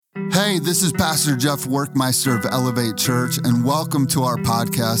Hey, this is Pastor Jeff Workmeister of Elevate Church, and welcome to our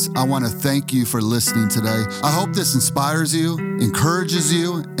podcast. I want to thank you for listening today. I hope this inspires you, encourages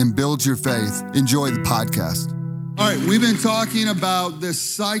you, and builds your faith. Enjoy the podcast. All right, we've been talking about this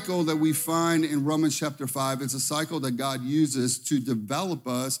cycle that we find in Romans chapter 5. It's a cycle that God uses to develop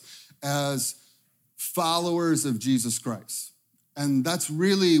us as followers of Jesus Christ. And that's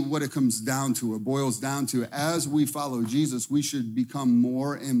really what it comes down to, it boils down to. As we follow Jesus, we should become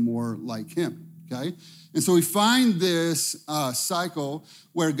more and more like him, okay? And so we find this cycle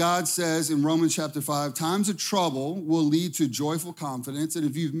where God says in Romans chapter 5, times of trouble will lead to joyful confidence. And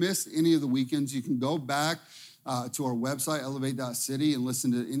if you've missed any of the weekends, you can go back to our website, elevate.city, and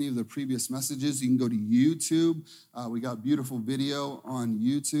listen to any of the previous messages. You can go to YouTube. We got beautiful video on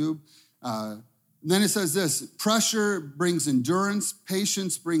YouTube. Then it says this: pressure brings endurance,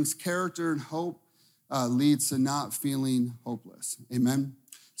 patience brings character, and hope leads to not feeling hopeless. Amen.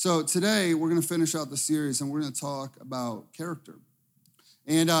 So today we're going to finish out the series and we're going to talk about character.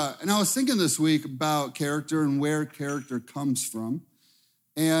 And I was thinking this week about character and where character comes from.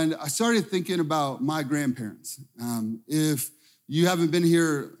 And I started thinking about my grandparents. If you haven't been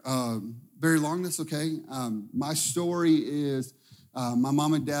here very long, that's okay. My story is my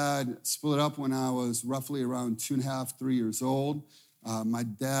mom and dad split up when I was roughly around 2.5, 3 years old. My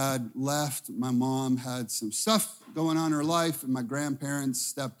dad left. My mom had some stuff going on in her life, and my grandparents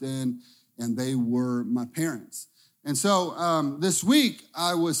stepped in, and they were my parents. And so this week,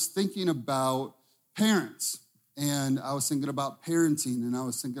 I was thinking about parents, and I was thinking about parenting, and I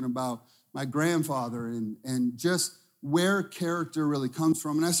was thinking about my grandfather and just where character really comes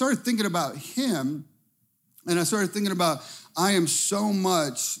from. And I started thinking about him, and I started thinking about I am so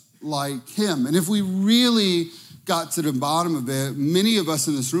much like him. And if we really got to the bottom of it, many of us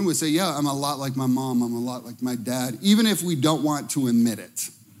in this room would say, yeah, I'm a lot like my mom. I'm a lot like my dad, even if we don't want to admit it,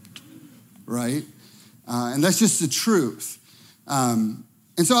 right? And that's just the truth. And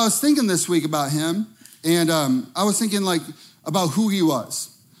so I was thinking this week about him, and I was thinking about who he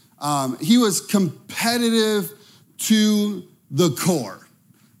was. He was competitive to the core.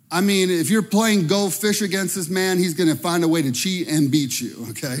 I mean, if you're playing Go Fish against this man, he's going to find a way to cheat and beat you,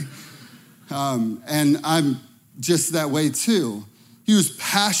 okay? And I'm just that way too. He was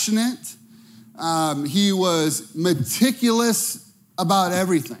passionate. He was meticulous about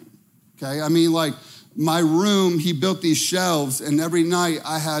everything, okay? I mean, like my room, he built these shelves, and every night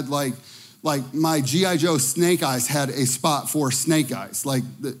I had like my G.I. Joe Snake Eyes had a spot for Snake Eyes. Like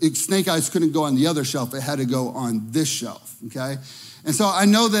Snake Eyes couldn't go on the other shelf. It had to go on this shelf, okay? And so I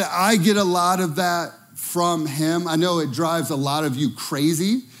know that I get a lot of that from him. I know it drives a lot of you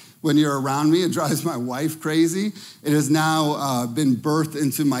crazy when you're around me. It drives my wife crazy. It has now been birthed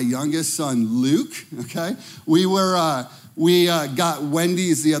into my youngest son, Luke, okay? We got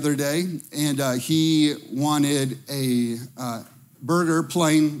Wendy's the other day, and he wanted a burger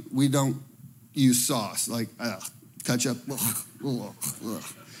plain. We don't use sauce, like ketchup.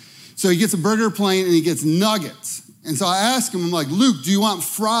 So he gets a burger plain, and he gets nuggets. And so I asked him, I'm like, Luke, do you want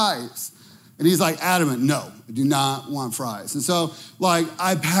fries? And he's like adamant, no, I do not want fries. And so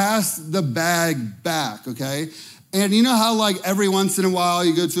I passed the bag back, okay? And you know how every once in a while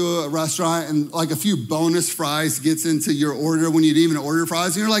you go to a restaurant and a few bonus fries gets into your order when you didn't even order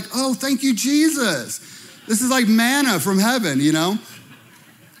fries, and you're like, oh, thank you, Jesus. This is like manna from heaven, you know?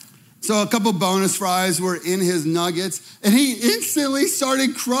 So a couple bonus fries were in his nuggets, and he instantly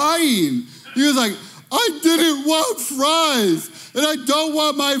started crying. He was like, I didn't want fries, and I don't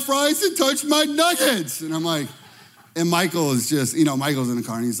want my fries to touch my nuggets. And I'm like, and Michael is just, Michael's in the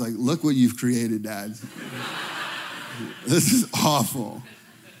car, and he's like, look what you've created, Dad. This is awful.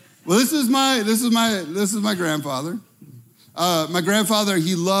 Well, this is my grandfather. My grandfather,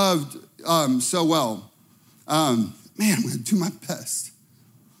 he loved so well. Man, I'm gonna do my best.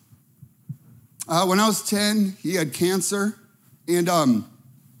 When I was 10, he had cancer, and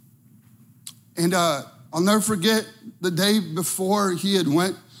I'll never forget the day before he had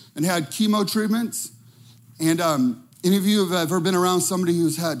went and had chemo treatments. And any of you have ever been around somebody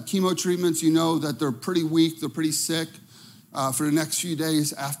who's had chemo treatments, you know that they're pretty weak, they're pretty sick for the next few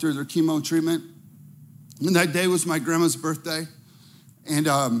days after their chemo treatment. And that day was my grandma's birthday. And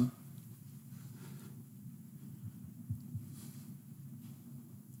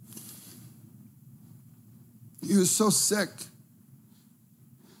he was so sick.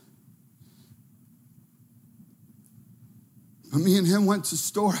 But me and him went to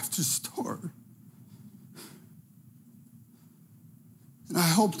store after store. And I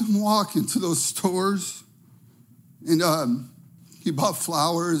helped him walk into those stores. And he bought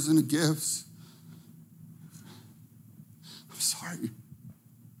flowers and gifts. I'm sorry.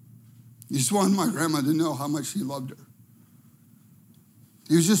 He just wanted my grandma to know how much he loved her.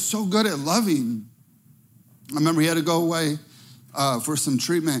 He was just so good at loving. I remember he had to go away for some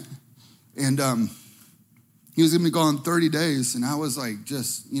treatment, and he was going to be gone 30 days, and I was like,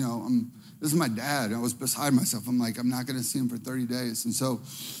 this is my dad. I was beside myself. I'm like, I'm not going to see him for 30 days. And so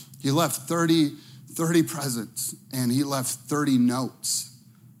he left 30 presents, and he left 30 notes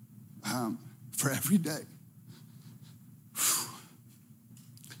for every day.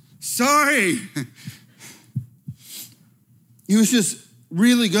 Sorry. He was just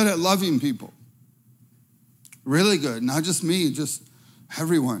really good at loving people. Really good. Not just me, just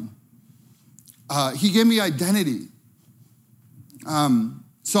everyone. He gave me identity.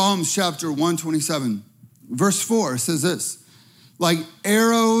 Psalms chapter 127, verse 4 says this: like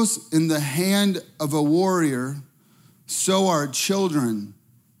arrows in the hand of a warrior, so are children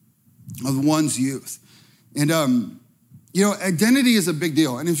of one's youth. And, identity is a big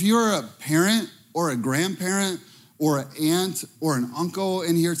deal. And if you're a parent or a grandparent or an aunt or an uncle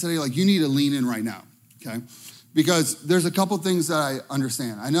in here today, like you need to lean in right now, okay? Because there's a couple things that I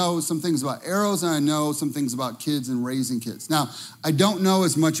understand. I know some things about arrows, and I know some things about kids and raising kids. Now, I don't know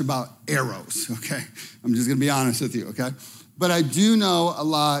as much about arrows, okay? I'm just gonna be honest with you, okay? But I do know a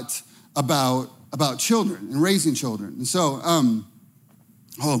lot about children and raising children. And so, hold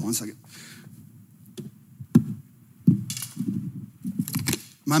on one second.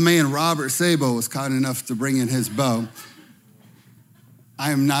 My man Robert Sabo was kind enough to bring in his bow.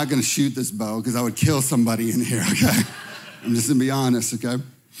 I am not gonna shoot this bow because I would kill somebody in here, okay? I'm just gonna be honest, okay?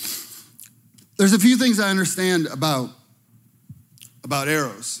 There's a few things I understand about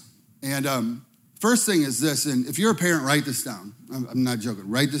arrows. And first thing is this, and if you're a parent, write this down. I'm not joking,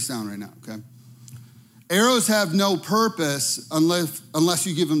 write this down right now, okay? Arrows have no purpose unless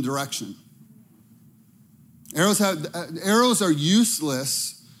you give them direction. Arrows are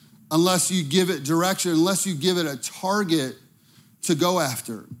useless unless you give it direction, unless you give it a target to go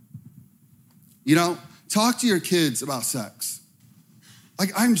after. Talk to your kids about sex.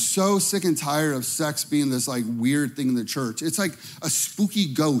 Like, I'm so sick and tired of sex being this like weird thing in the church. It's like a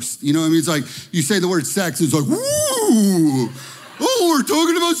spooky ghost. You know what I mean? It's like you say the word sex, it's like, woo! Oh, we're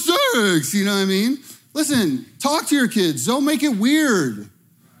talking about sex. You know what I mean? Listen, talk to your kids. Don't make it weird.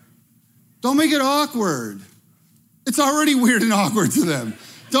 Don't make it awkward. It's already weird and awkward to them.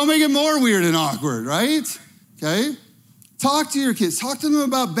 Don't make it more weird and awkward, right? Okay? Talk to your kids. Talk to them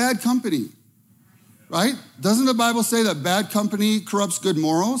about bad company, right? Doesn't the Bible say that bad company corrupts good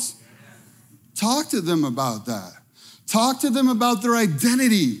morals? Talk to them about that. Talk to them about their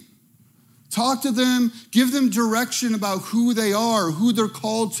identity. Talk to them, give them direction about who they are, who they're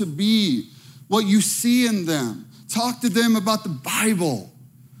called to be, what you see in them. Talk to them about the Bible.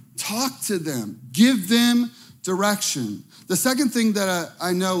 Talk to them. Give them direction. The second thing that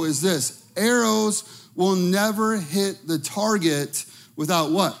I know is this: arrows will never hit the target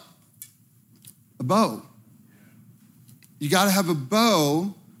without what? A bow. You got to have a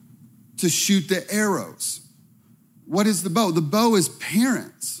bow to shoot the arrows. What is the bow? The bow is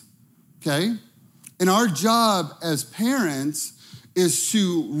parents, okay? And our job as parents is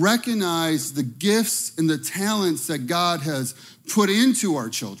to recognize the gifts and the talents that God has put into our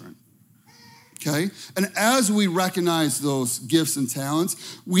children. Okay? And as we recognize those gifts and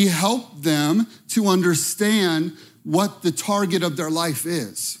talents, we help them to understand what the target of their life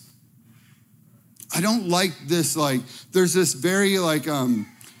is. I don't like this, there's this very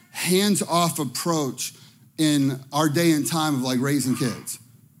hands-off approach in our day and time of raising kids.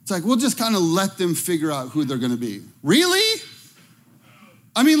 It's like, we'll just kind of let them figure out who they're gonna be. Really?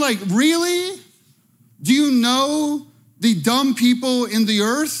 I mean, really? Do you know the dumb people in the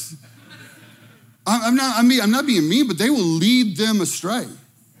earth? I'm not being mean, but they will lead them astray.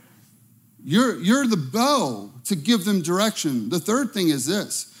 You're the bow to give them direction. The third thing is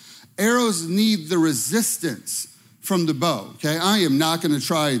this: arrows need the resistance from the bow, okay? I am not gonna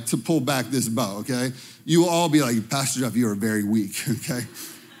try to pull back this bow, okay? You will all be like, Pastor Jeff, you are very weak,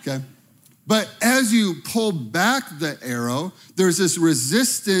 okay? But as you pull back the arrow, there's this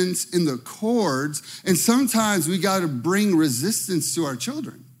resistance in the cords, and sometimes we gotta bring resistance to our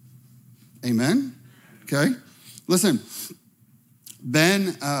children. Amen? Okay? Listen,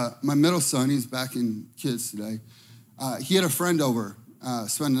 Ben, my middle son, he's back in kids today. He had a friend over,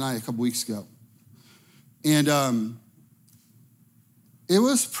 spend the night a couple weeks ago. And it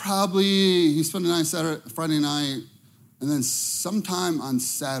was probably, he spent the night Friday night, and then sometime on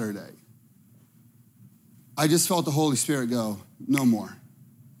Saturday, I just felt the Holy Spirit go, no more.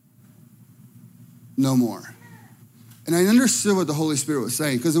 No more. And I understood what the Holy Spirit was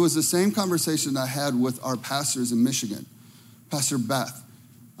saying, because it was the same conversation I had with our pastors in Michigan, Pastor Beth.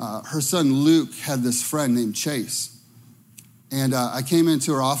 her son Luke had this friend named Chase. And I came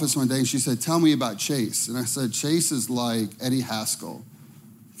into her office one day and she said, tell me about Chase. And I said, Chase is like Eddie Haskell,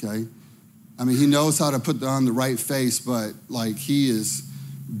 okay? I mean, he knows how to put on the right face, but like he is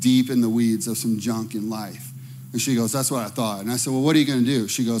deep in the weeds of some junk in life. And she goes, that's what I thought. And I said, well, what are you gonna do?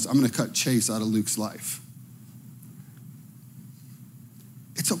 She goes, I'm gonna cut Chase out of Luke's life.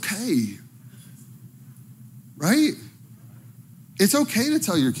 It's okay, right? It's okay to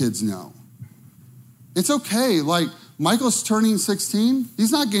tell your kids no. It's okay, like, Michael's turning 16.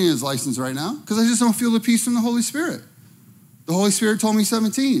 He's not getting his license right now because I just don't feel the peace from the Holy Spirit. The Holy Spirit told me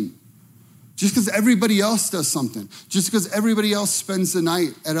 17. Just because everybody else does something. Just because everybody else spends the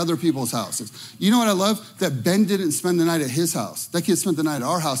night at other people's houses. You know what I love? That Ben didn't spend the night at his house. That kid spent the night at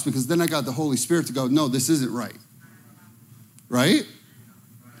our house because then I got the Holy Spirit to go, no, this isn't right. Right?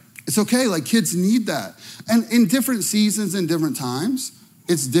 It's okay, like kids need that. And in different seasons and different times,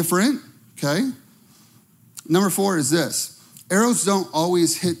 it's different, okay? Number 4 is this. Arrows don't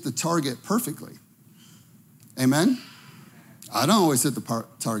always hit the target perfectly. Amen? I don't always hit the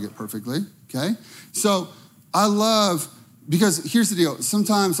target perfectly, okay? So I love, because here's the deal.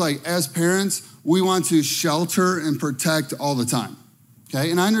 Sometimes, like, as parents, we want to shelter and protect all the time,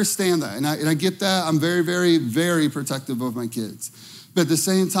 okay? And I understand that, and I get that. I'm very, very, very protective of my kids. But at the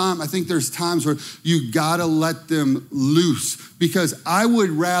same time, I think there's times where you gotta let them loose, because I would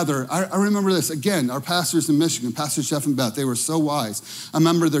rather, I remember this, again, our pastors in Michigan, Pastor Jeff and Beth, they were so wise. I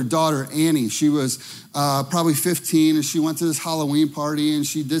remember their daughter, Annie, she was probably 15, and she went to this Halloween party, and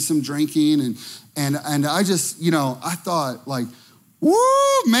she did some drinking, and I just, I thought, like, woo,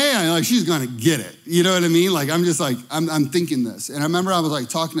 man, like she's gonna get it. You know what I mean? Like, I'm just like, I'm thinking this. And I remember I was like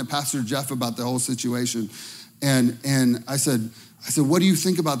talking to Pastor Jeff about the whole situation, and I said, what do you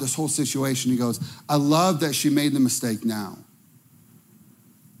think about this whole situation? He goes, I love that she made the mistake now.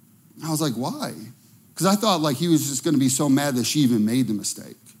 I was like, why? Because I thought like he was just gonna be so mad that she even made the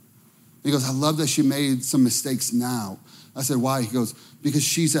mistake. He goes, I love that she made some mistakes now. I said, why? He goes, because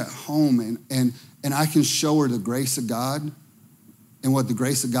she's at home and I can show her the grace of God and what the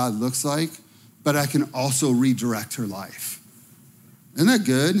grace of God looks like, but I can also redirect her life. Isn't that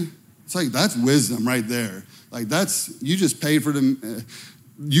good? It's like, that's wisdom right there. Like you just paid for them.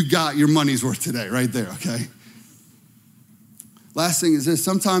 You got your money's worth today right there, okay? Last thing is this,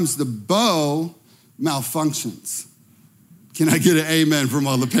 sometimes the bow malfunctions. Can I get an amen from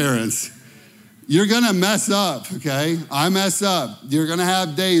all the parents? You're gonna mess up, okay? I mess up. You're gonna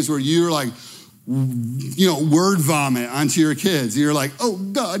have days where you're like, word vomit onto your kids. You're like, oh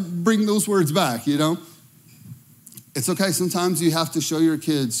God, bring those words back, It's okay, sometimes you have to show your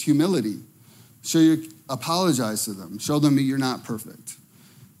kids humility. Apologize to them. Show them that you're not perfect.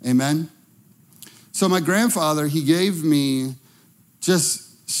 Amen? So my grandfather, he gave me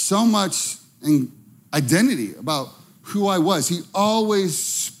just so much identity about who I was. He always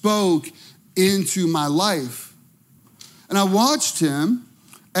spoke into my life. And I watched him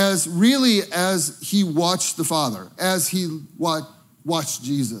as he watched the Father, as he watched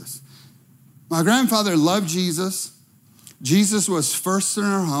Jesus. My grandfather loved Jesus. Jesus was first in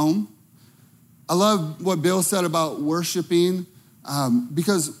our home. I love what Bill said about worshiping,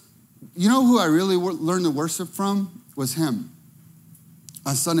 because you know who I really learned to worship from was him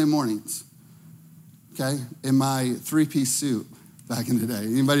on Sunday mornings, okay, in my 3-piece suit back in the day.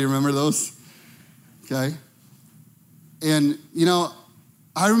 Anybody remember those? Okay. And,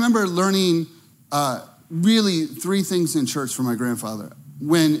 I remember learning really 3 things in church from my grandfather.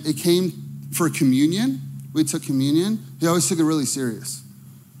 When it came for communion, we took communion, he always took it really serious.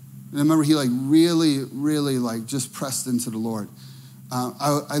 And I remember he really, really just pressed into the Lord.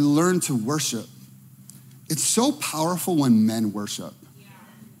 I learned to worship. It's so powerful when men worship.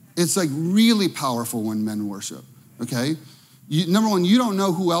 It's really powerful when men worship, okay? Number one, you don't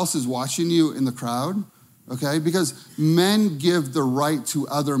know who else is watching you in the crowd, okay? Because men give the right to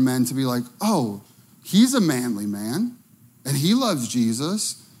other men to be like, oh, he's a manly man, and he loves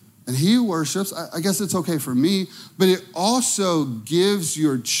Jesus, and he worships. I guess it's okay for me, but it also gives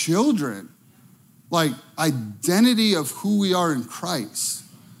your children identity of who we are in Christ.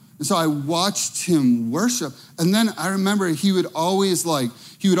 And so I watched him worship. And then I remember he would always let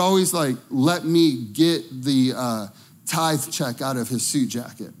me get the tithe check out of his suit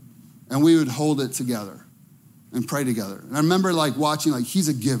jacket. And we would hold it together and pray together. And I remember watching, he's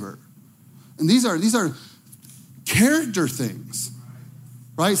a giver. And these are character things.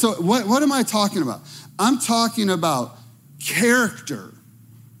 Right? So what am I talking about? I'm talking about character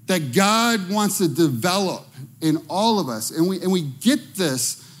that God wants to develop in all of us. And we get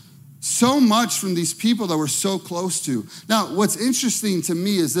this So much from these people that we're so close to. Now, what's interesting to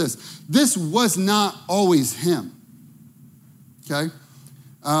me is this was not always him, okay?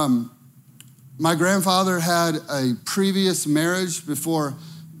 My grandfather had a previous marriage before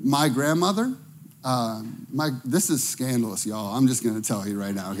my grandmother. This is scandalous, y'all. I'm just gonna tell you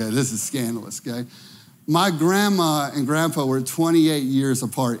right now, okay? This is scandalous, okay? My grandma and grandpa were 28 years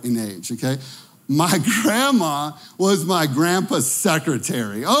apart in age, okay? My grandma was my grandpa's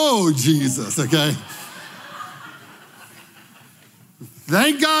secretary. Oh, Jesus, okay?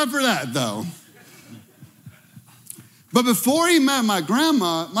 Thank God for that, though. But before he met my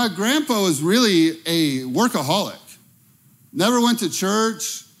grandma, my grandpa was really a workaholic. Never went to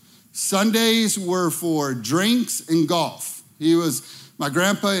church. Sundays were for drinks and golf. My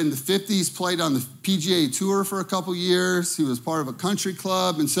grandpa in the 50s played on the PGA Tour for a couple years. He was part of a country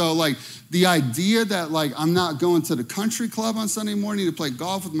club. And so the idea that I'm not going to the country club on Sunday morning to play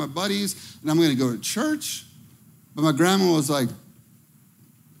golf with my buddies and I'm going to go to church. But my grandma was like,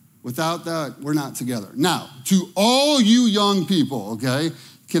 without that, we're not together. Now, to all you young people, okay,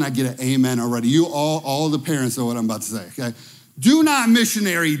 can I get an amen already? You all the parents know what I'm about to say, okay? Do not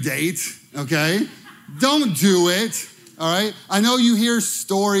missionary date, okay? Don't do it. All right? I know you hear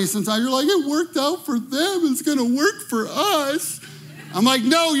stories sometimes. You're like, it worked out for them. It's going to work for us. I'm like,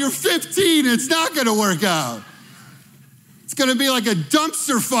 no, you're 15. It's not going to work out. It's going to be like a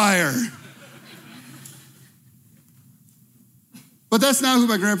dumpster fire. But that's not who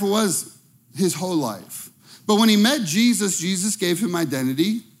my grandpa was his whole life. But when he met Jesus, Jesus gave him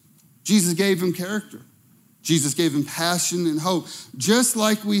identity. Jesus gave him character. Jesus gave him passion and hope, just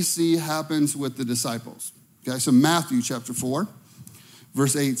like we see happens with the disciples. Okay, so Matthew chapter 4,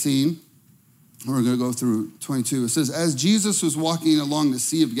 verse 18, we're going to go through 22. It says, as Jesus was walking along the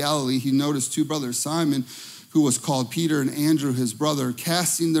Sea of Galilee, he noticed two brothers, Simon, who was called Peter, and Andrew, his brother,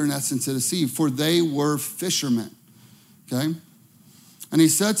 casting their nets into the sea, for they were fishermen. Okay? And he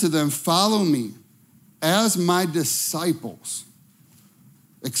said to them, follow me as my disciples,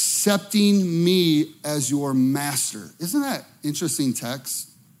 accepting me as your master. Isn't that interesting text?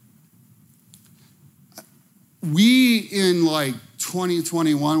 We in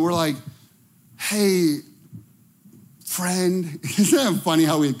 2021, we're like, hey, friend. Isn't that funny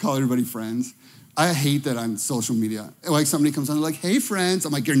how we call everybody friends? I hate that on social media. Somebody comes on, they're like, hey, friends.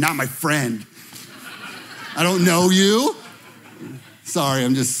 I'm like, you're not my friend. I don't know you. Sorry,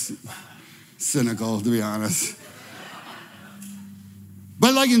 I'm just cynical, to be honest. But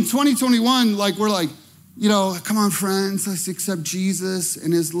in 2021, we're like, come on, friends, let's accept Jesus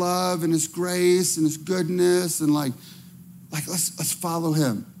and his love and his grace and his goodness and let's follow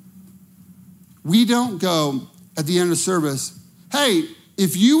him. We don't go at the end of service, hey,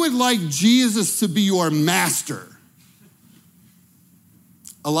 if you would like Jesus to be your master.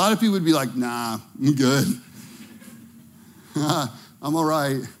 A lot of people would be like, nah, I'm good. I'm all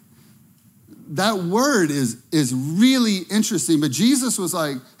right. That word is really interesting, but Jesus was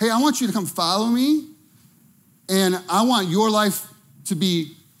like, hey, I want you to come follow me. And I want your life to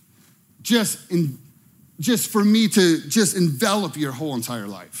be just for me to just envelop your whole entire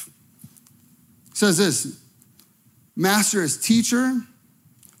life. It says this, master is teacher,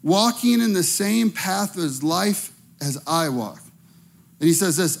 walking in the same path of life as I walk. And he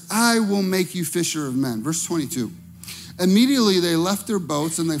says this, I will make you fisher of men. Verse 22. Immediately they left their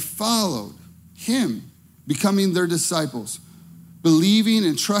boats and they followed him, becoming their disciples, believing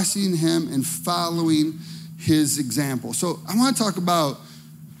and trusting him and following his example. So I want to talk about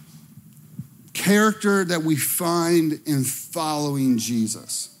character that we find in following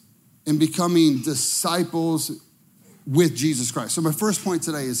Jesus and becoming disciples with Jesus Christ. So my first point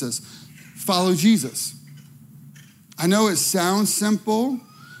today is this, follow Jesus. I know it sounds simple,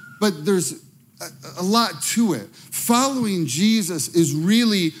 but there's a lot to it. Following Jesus is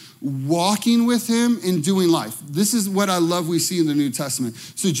really walking with him and doing life. This is what I love we see in the New Testament.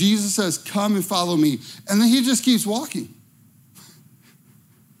 So Jesus says, come and follow me. And then he just keeps walking.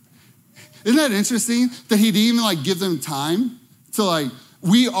 Isn't that interesting that he didn't even give them time to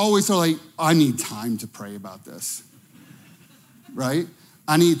we always are I need time to pray about this, right?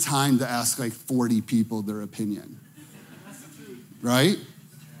 I need time to ask 40 people their opinion, right?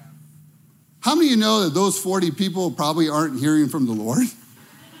 How many of you know that those 40 people probably aren't hearing from the Lord?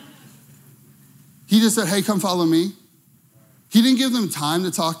 He just said, hey, come follow me. He didn't give them time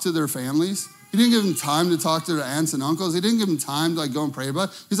to talk to their families. He didn't give them time to talk to their aunts and uncles. He didn't give them time to go and pray about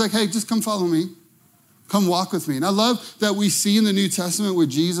it. He's like, hey, just come follow me. Come walk with me. And I love that we see in the New Testament with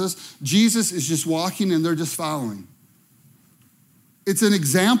Jesus, Jesus is just walking and they're just following. It's an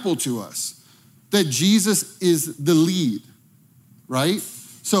example to us that Jesus is the lead, right?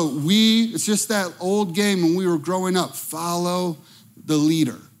 So it's just that old game when we were growing up, follow the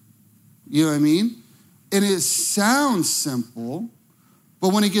leader. You know what I mean? And it sounds simple,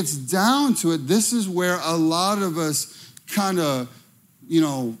 but when it gets down to it, this is where a lot of us kind of,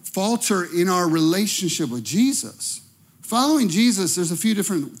 falter in our relationship with Jesus. Following Jesus, there's a few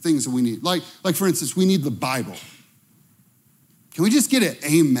different things that we need. Like for instance, we need the Bible. Can we just get an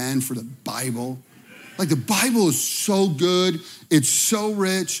amen for the Bible? Like the Bible is so good, it's so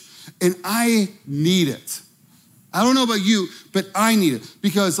rich, and I need it. I don't know about you, but I need it.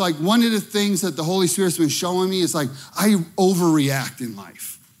 Because like one of the things that the Holy Spirit's been showing me is like I overreact in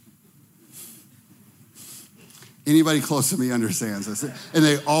life. Anybody close to me understands this. And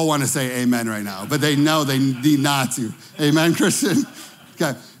they all want to say amen right now, but they know they need not to. Amen, Christian?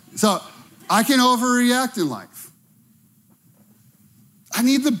 Okay, so I can overreact in life. I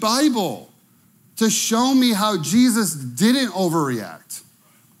need the Bible to show me how Jesus didn't overreact,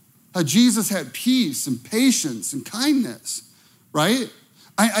 how Jesus had peace and patience and kindness, right?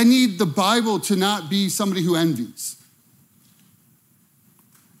 I need the Bible to not be somebody who envies.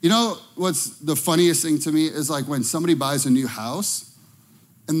 You know what's the funniest thing to me is like when somebody buys a new house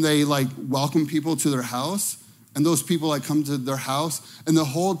and they like welcome people to their house and those people like come to their house and the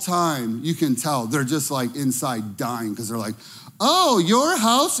whole time you can tell they're just like inside dying because they're like, oh, your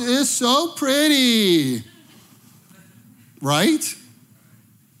house is so pretty, right?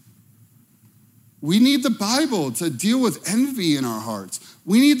 We need the Bible to deal with envy in our hearts.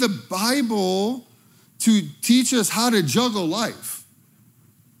 We need the Bible to teach us how to juggle life.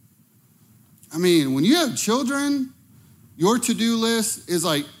 I mean, when you have children, your to-do list is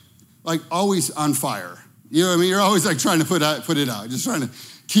like always on fire. You know what I mean? You're always like trying to put it out, just trying to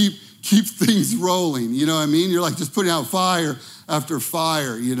keep things rolling. You know what I mean? You're like just putting out fire after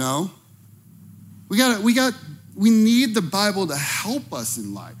fire, you know? We need the Bible to help us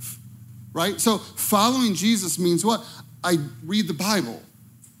in life, right? So following Jesus means what? I read the Bible.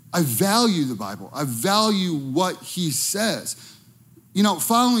 I value the Bible. I value what he says. You know,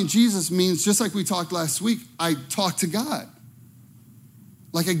 following Jesus means, just like we talked last week, I talk to God.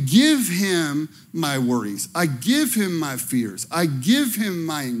 Like I give him my worries. I give him my fears. I give him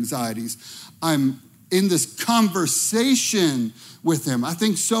my anxieties. I'm in this conversation with him. I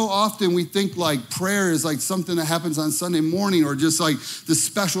think so often we think like prayer is like something that happens on Sunday morning or just like the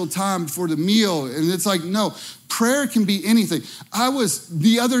special time before the meal. And it's like, no, prayer can be anything.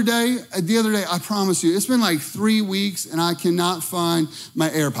 The other day, I promise you, it's been like 3 weeks and I cannot find my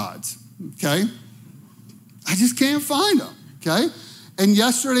AirPods, okay? I just can't find them, okay? And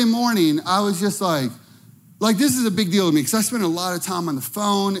yesterday morning, I was just like this is a big deal to me because I spend a lot of time on the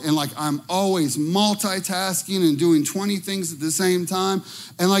phone and like I'm always multitasking and doing 20 things at the same time.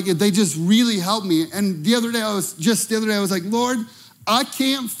 And like they just really help me. And the other day I was like, Lord, I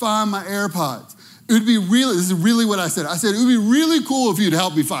can't find my AirPods. It would be this is really what I said. I said, it would be really cool if you'd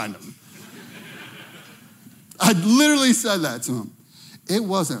help me find them. I literally said that to him. It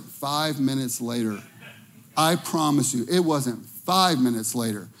wasn't 5 minutes later. I promise you, it wasn't 5 minutes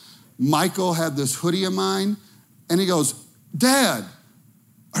later. Michael had this hoodie of mine, and he goes, Dad,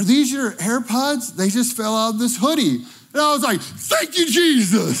 are these your AirPods? They just fell out of this hoodie. And I was like, thank you,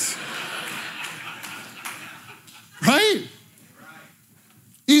 Jesus. Right?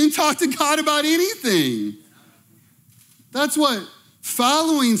 You can talk to God about anything. That's what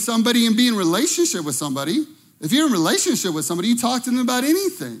following somebody and being in relationship with somebody. If you're in relationship with somebody, you talk to them about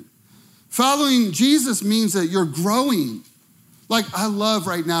anything. Following Jesus means that you're growing. Like I love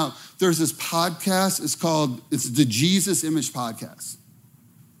right now, there's this podcast, it's the Jesus Image Podcast.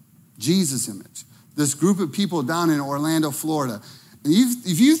 Jesus Image. This group of people down in Orlando, Florida. And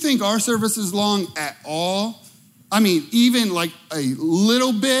if you think our service is long at all, I mean, even like a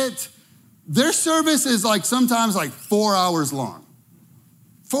little bit, their service is like sometimes like 4 hours long.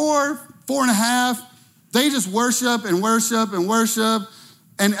 4.5. They just worship and worship and worship.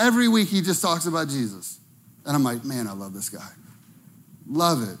 And every week he just talks about Jesus. And I'm like, man, I love this guy.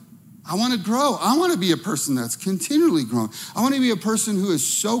 Love it. I want to grow. I want to be a person that's continually growing. I want to be a person who is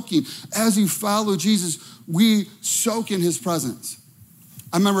soaking. As you follow Jesus, we soak in his presence.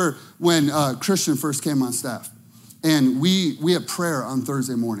 I remember when Christian first came on staff, and we have prayer on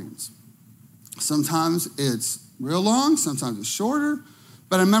Thursday mornings. Sometimes it's real long, sometimes it's shorter,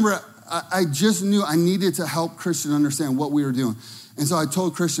 but I remember I just knew I needed to help Christian understand what we were doing. And so I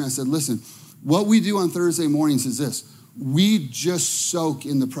told Christian, I said, listen, what we do on Thursday mornings is this. We just soak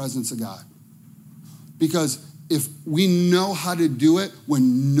in the presence of God. Because if we know how to do it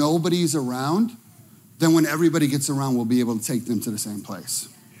when nobody's around, then when everybody gets around, we'll be able to take them to the same place.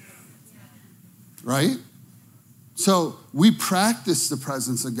 Right? So we practice the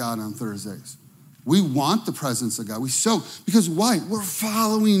presence of God on Thursdays. We want the presence of God. Because why? We're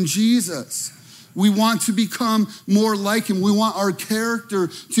following Jesus. We want to become more like him. We want our character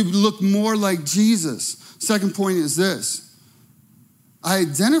to look more like Jesus. Second point is this. I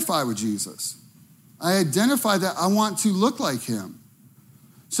identify with Jesus. I identify that I want to look like him.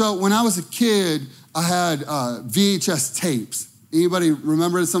 So when I was a kid, I had VHS tapes. Anybody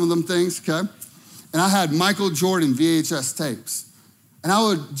remember some of them things? Okay. And I had Michael Jordan VHS tapes. And I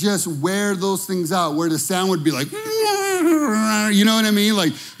would just wear those things out where the sound would be like, you know what I mean?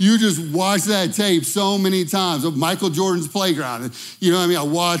 Like you just watch that tape so many times of Michael Jordan's playground. You know what I mean? I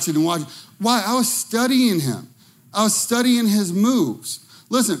watch it and watch it. Why? I was studying him. I was studying his moves.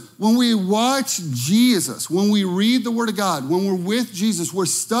 Listen, when we watch Jesus, when we read the Word of God, when we're with Jesus, we're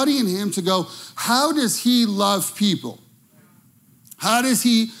studying him to go, how does he love people? How does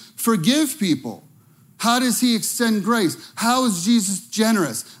he forgive people? How does he extend grace? How is Jesus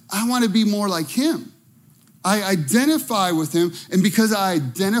generous? I want to be more like him. I identify with him, and because I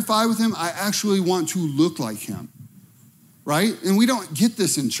identify with him, I actually want to look like him, right? And we don't get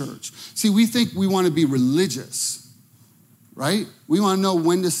this in church. See, we think we want to be religious, right? We want to know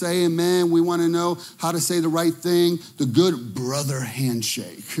when to say amen. We want to know how to say the right thing, the good brother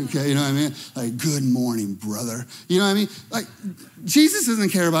handshake, okay? You know what I mean? Like, good morning, brother. You know what I mean? Like, Jesus doesn't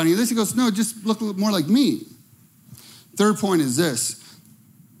care about any of this. He goes, no, just look more like me. Third point is this.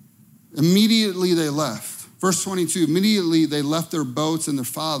 Immediately they left. Verse 22, immediately they left their boats and their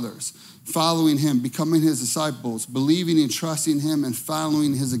fathers, following him, becoming his disciples, believing and trusting him and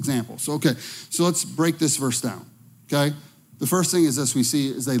following his example. So let's break this verse down, okay? The first thing is this we see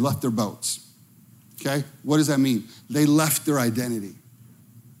is they left their boats, okay? What does that mean? They left their identity.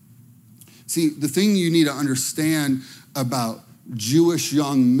 See, the thing you need to understand about Jewish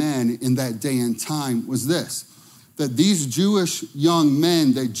young men in that day and time was this, that these Jewish young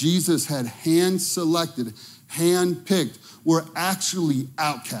men that Jesus had hand-selected, hand-picked, were actually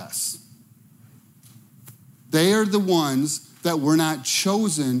outcasts. They are the ones that were not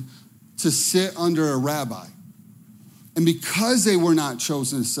chosen to sit under a rabbi. And because they were not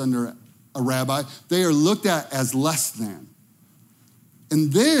chosen to sit under a rabbi, they are looked at as less than.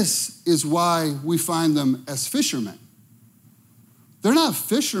 And this is why we find them as fishermen. They're not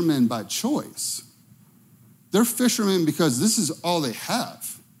fishermen by choice. They're fishermen because this is all they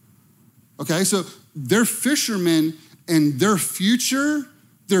have. Okay, so they're fishermen, and their future,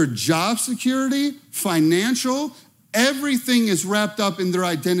 their job security, financial, everything is wrapped up in their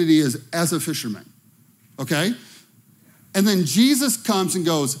identity as a fisherman. Okay? And then Jesus comes and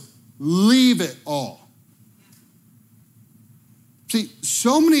goes, leave it all. See,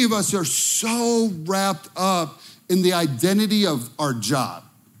 so many of us are so wrapped up in the identity of our job.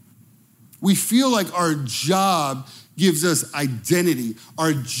 We feel like our job gives us identity.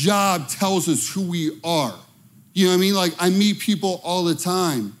 Our job tells us who we are. You know what I mean? Like, I meet people all the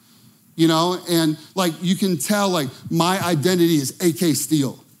time, you know, and like you can tell, like, my identity is AK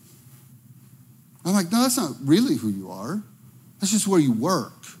Steel. I'm like, no, that's not really who you are. That's just where you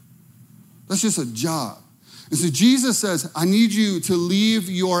work. That's just a job. And so Jesus says, I need you to leave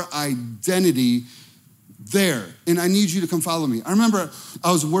your identity there, and I need you to come follow me. I remember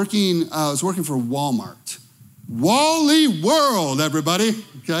I was working for Walmart. Wally World, everybody,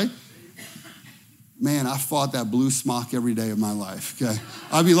 okay? Man, I fought that blue smock every day of my life, okay?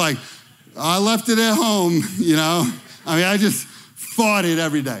 I'd be like, I left it at home, you know? I mean, I just fought it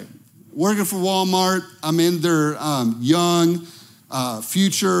every day. Working for Walmart, I'm in their young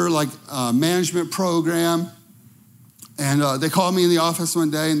future management program. And they called me in the office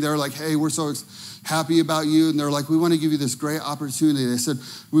one day, and they're like, hey, we're so happy about you. And they're like, we want to give you this great opportunity. They said,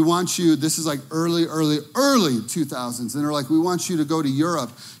 we want you, this is like early 2000s. And they're like, we want you to go to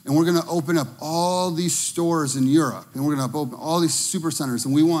Europe, and we're going to open up all these stores in Europe. And we're going to open all these super centers.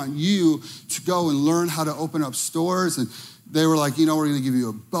 And we want you to go and learn how to open up stores. And they were like, we're going to give you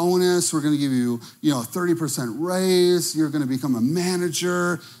a bonus. We're going to give you, a 30% raise. You're going to become a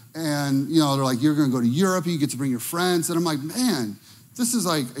manager. And, they're like, you're going to go to Europe. You get to bring your friends. And I'm like, man, this is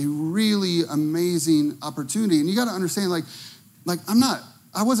like a really amazing opportunity. And you got to understand,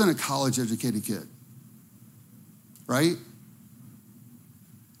 I wasn't a college educated kid, right?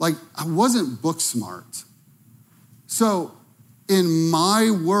 Like, I wasn't book smart. So in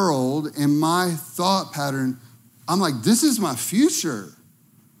my world, in my thought pattern, I'm like, this is my future,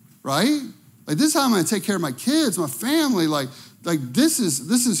 right? Like, this is how I'm going to take care of my kids, my family. Like this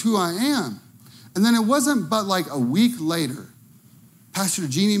is who I am. And then it wasn't but like a week later, Pastor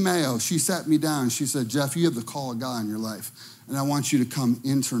Jeannie Mayo, she sat me down. She said, Jeff, you have the call of God in your life, and I want you to come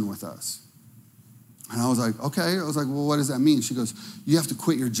intern with us. And I was like, okay. I was like, well, what does that mean? She goes, you have to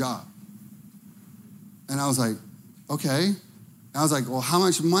quit your job. And I was like, okay. And I was like, well, how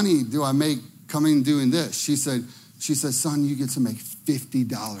much money do I make coming doing this? She said, son, you get to make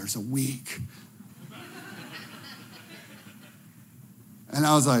 $50 a week. And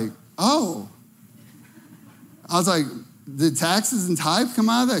I was like, oh. I was like, did taxes and tithe come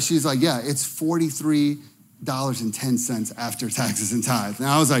out of that? She's like, yeah, it's $43.10 after taxes and tithe. And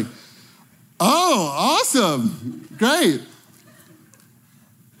I was like, oh, awesome, great.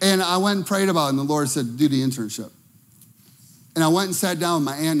 And I went and prayed about it, and the Lord said, do the internship. And I went and sat down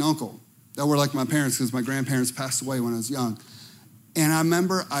with my aunt and uncle that were like my parents because my grandparents passed away when I was young. And I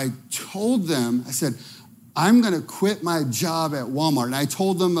remember I told them, I said, I'm going to quit my job at Walmart. And I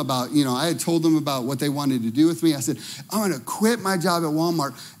told them about, I had told them about what they wanted to do with me. I said, I'm going to quit my job at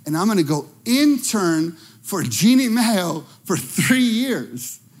Walmart, and I'm going to go intern for Jeannie Mayo for 3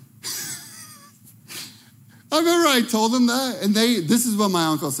 years. I remember I told them that, and this is what my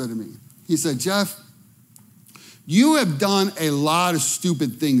uncle said to me. He said, Jeff, you have done a lot of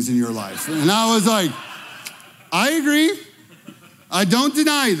stupid things in your life. And I was like, I agree. I don't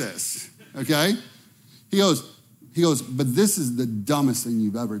deny this, okay? He goes, but this is the dumbest thing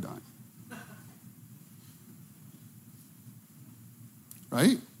you've ever done.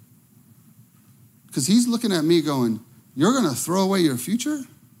 Right? Because he's looking at me going, you're going to throw away your future?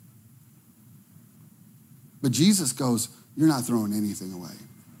 But Jesus goes, you're not throwing anything away.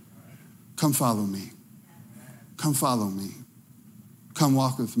 Come follow me. Come follow me. Come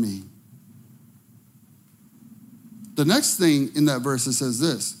walk with me. The next thing in that verse, it says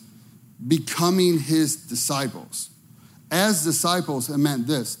this, becoming his disciples. As disciples, it meant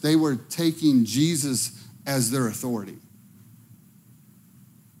this. They were taking Jesus as their authority.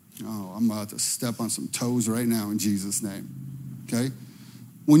 Oh, I'm about to step on some toes right now in Jesus' name, okay?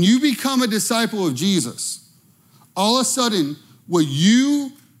 When you become a disciple of Jesus, all of a sudden, what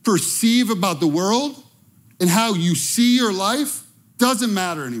you perceive about the world and how you see your life doesn't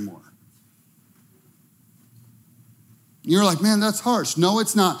matter anymore. You're like, man, that's harsh. No,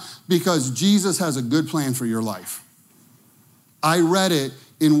 it's not, because Jesus has a good plan for your life. I read it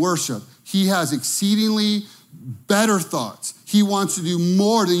in worship. He has exceedingly better thoughts. He wants to do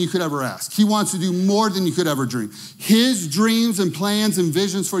more than you could ever ask. He wants to do more than you could ever dream. His dreams and plans and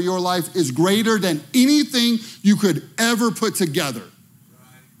visions for your life is greater than anything you could ever put together.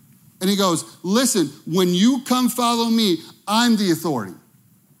 And he goes, listen, when you come follow me, I'm the authority.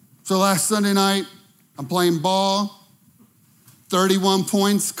 So last Sunday night, I'm playing ball. 31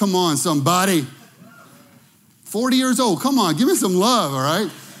 points. Come on, somebody. 40 years old. Come on, give me some love, all right?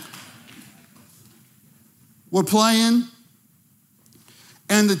 We're playing.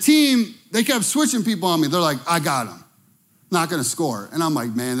 And the team, they kept switching people on me. They're like, I got him. Not going to score. And I'm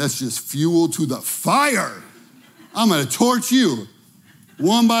like, man, that's just fuel to the fire. I'm going to torch you.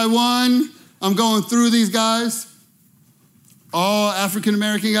 One by one, I'm going through these guys. All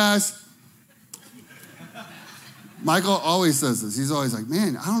African-American guys. Michael always says this. He's always like,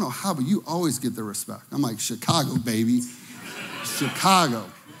 man, I don't know how, but you always get the respect. I'm like, Chicago, baby. Chicago.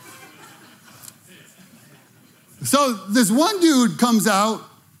 So this one dude comes out,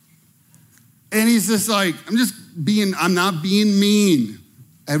 and he's just like, I'm not being mean.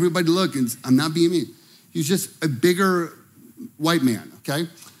 Everybody look, I'm not being mean. He's just a bigger white man, okay?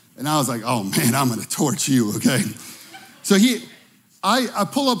 And I was like, oh man, I'm gonna torch you, okay? So I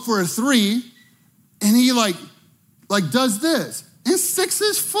pull up for a three, and he like does this and sticks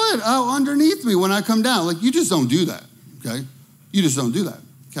his foot out underneath me when I come down. Like, you just don't do that, okay? You just don't do that,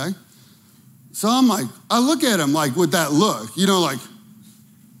 okay? So I'm like, I look at him like with that look, like,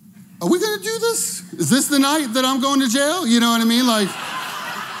 are we gonna do this? Is this the night that I'm going to jail? You know what I mean? Like,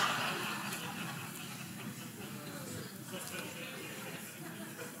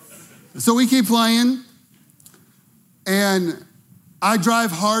 so we keep playing, and I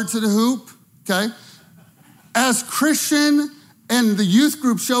drive hard to the hoop, okay? As Christian and the youth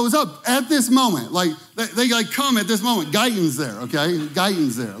group shows up at this moment, like they come at this moment. Guyton's there, okay?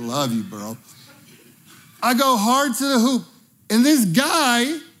 Guyton's there. I love you, bro. I go hard to the hoop, and this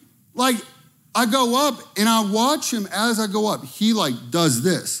guy, I go up and I watch him as I go up. He does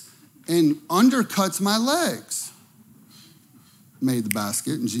this and undercuts my legs. Made the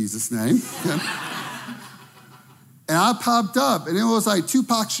basket in Jesus' name. Okay. And I popped up, and it was like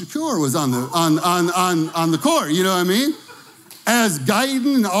Tupac Shakur was on the court, you know what I mean? As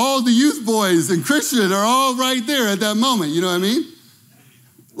Guyton and all the youth boys and Christian are all right there at that moment, you know what I mean?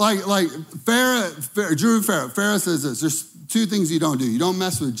 Drew Farrah says this, there's two things you don't do. You don't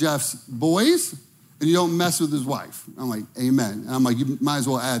mess with Jeff's boys, and you don't mess with his wife. I'm like, amen. And I'm like, you might as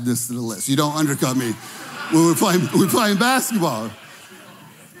well add this to the list. You don't undercut me when we're playing basketball.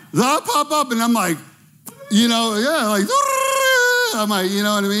 So I pop up and I'm like, I'm like, you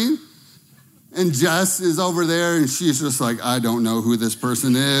know what I mean? And Jess is over there and she's just like, I don't know who this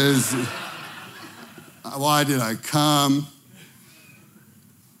person is. Why did I come?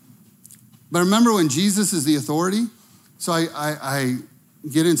 But remember when Jesus is the authority? So I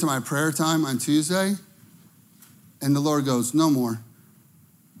get into my prayer time on Tuesday, and the Lord goes, no more.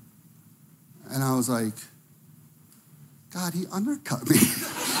 And I was like, God, he undercut me.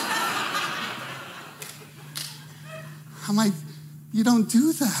 I'm like, you don't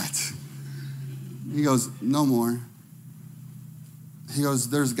do that. He goes, no more. He goes,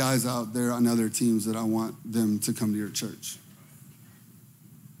 there's guys out there on other teams that I want them to come to your church.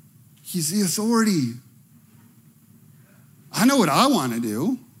 He's the authority. I know what I want to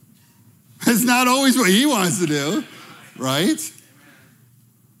do. It's not always what he wants to do, right?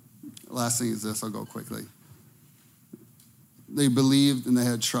 Last thing is this, I'll go quickly. They believed and they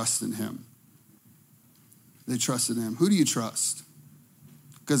had trust in him. They trusted him. Who do you trust?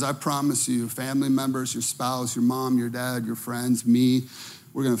 Because I promise you, family members, your spouse, your mom, your dad, your friends, me,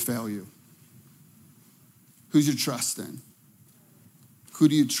 we're going to fail you. Who's your trust in? Who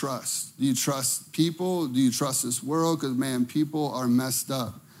do you trust? Do you trust people? Do you trust this world? Because, man, people are messed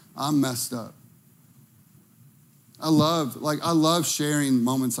up. I'm messed up. I love sharing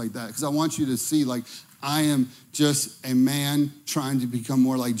moments like that because I want you to see, I am just a man trying to become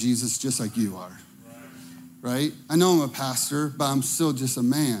more like Jesus, just like you are. Right? I know I'm a pastor, but I'm still just a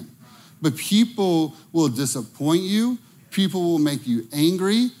man. But people will disappoint you. People will make you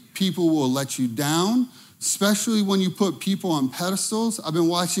angry. People will let you down, especially when you put people on pedestals. I've been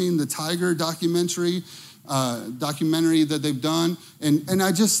watching the Tiger documentary that they've done, and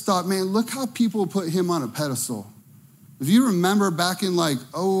I just thought, man, look how people put him on a pedestal. If you remember back in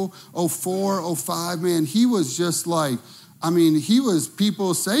 04, 05, man, he was just he was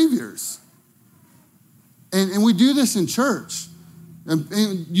people's saviors. And we do this in church.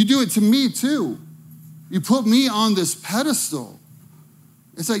 And you do it to me too. You put me on this pedestal.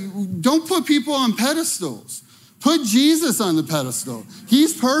 It's like, don't put people on pedestals. Put Jesus on the pedestal.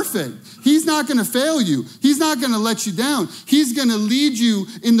 He's perfect. He's not going to fail you. He's not going to let you down. He's going to lead you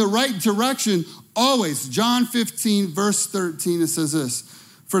in the right direction always. John 15, verse 13, it says this,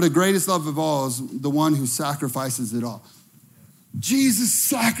 for the greatest love of all is the one who sacrifices it all. Jesus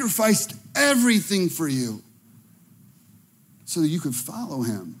sacrificed everything for you so that you could follow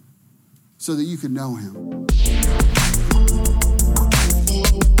him, so that you could know him.